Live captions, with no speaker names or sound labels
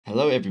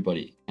Hello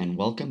everybody, and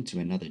welcome to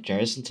another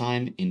Jarrison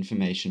Time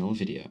informational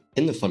video.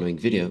 In the following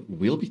video,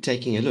 we'll be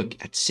taking a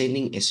look at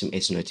sending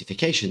SMS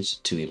notifications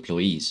to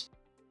employees.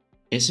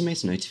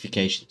 SMS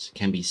notifications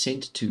can be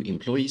sent to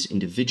employees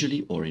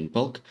individually or in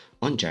bulk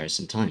on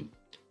Jarrison Time,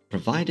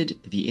 provided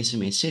the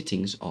SMS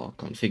settings are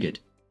configured.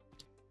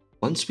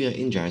 Once we are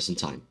in Jarrison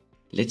Time,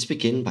 let's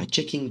begin by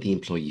checking the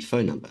employee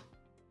phone number.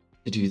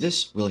 To do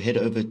this, we'll head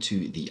over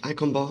to the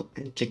icon bar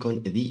and click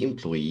on the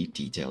Employee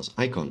Details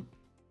icon,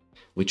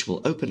 which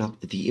will open up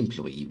the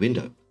employee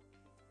window.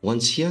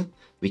 Once here,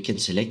 we can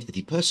select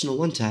the Personal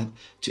One tab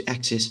to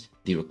access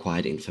the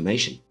required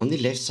information. On the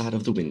left side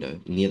of the window,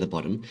 near the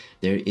bottom,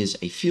 there is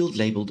a field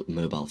labeled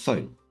Mobile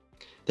Phone.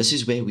 This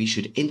is where we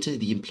should enter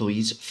the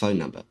employee's phone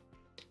number.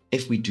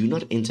 If we do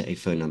not enter a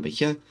phone number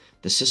here,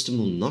 the system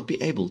will not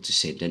be able to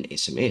send an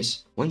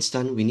SMS. Once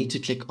done, we need to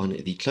click on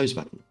the Close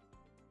button.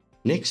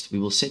 Next, we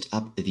will set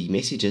up the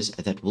messages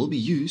that will be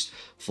used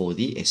for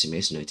the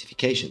SMS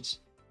notifications.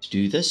 To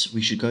do this,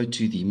 we should go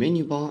to the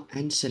menu bar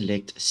and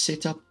select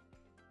Setup,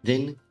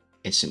 then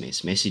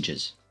SMS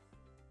Messages.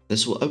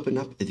 This will open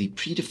up the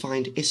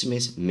predefined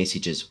SMS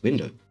Messages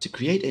window. To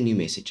create a new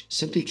message,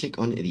 simply click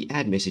on the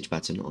Add Message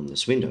button on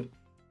this window.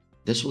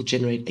 This will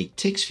generate a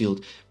text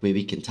field where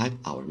we can type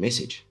our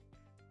message.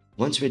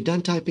 Once we're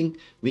done typing,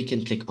 we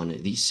can click on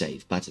the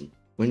Save button.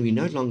 When we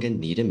no longer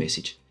need a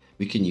message,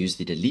 we can use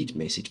the Delete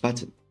Message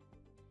button.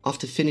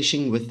 After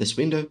finishing with this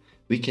window,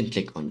 we can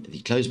click on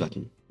the Close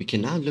button. We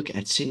can now look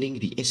at sending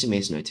the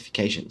SMS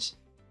notifications.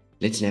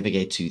 Let's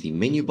navigate to the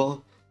menu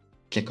bar,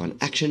 click on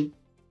Action,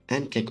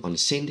 and click on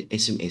Send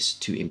SMS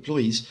to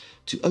Employees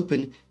to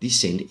open the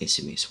Send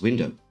SMS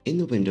window. In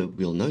the window,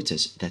 we'll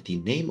notice that the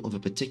name of a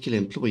particular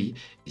employee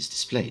is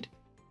displayed.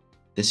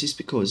 This is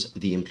because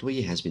the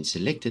employee has been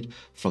selected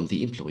from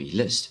the employee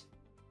list.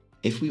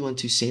 If we want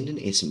to send an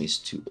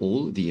SMS to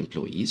all the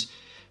employees,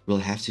 we'll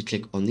have to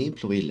click on the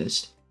employee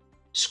list,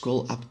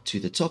 scroll up to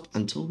the top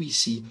until we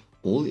see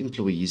all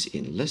employees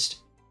in list,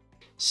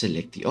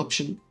 select the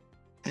option,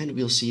 and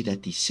we'll see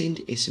that the Send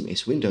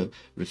SMS window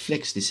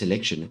reflects the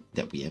selection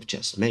that we have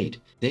just made.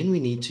 Then we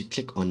need to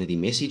click on the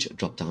message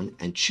drop-down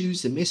and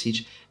choose the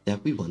message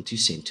that we want to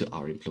send to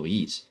our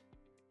employees.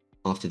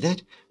 After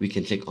that, we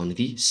can click on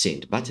the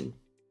Send button.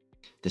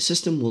 The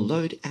system will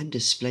load and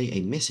display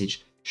a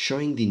message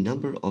showing the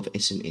number of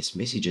SMS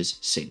messages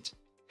sent.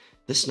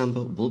 This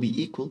number will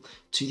be equal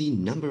to the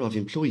number of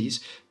employees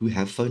who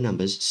have phone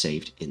numbers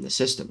saved in the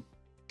system.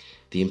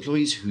 The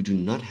employees who do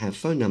not have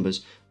phone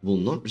numbers will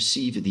not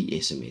receive the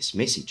SMS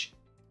message.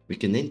 We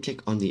can then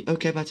click on the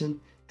OK button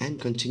and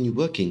continue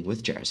working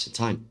with Jarrison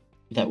Time.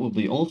 That will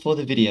be all for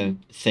the video.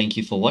 Thank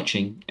you for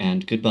watching,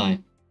 and goodbye.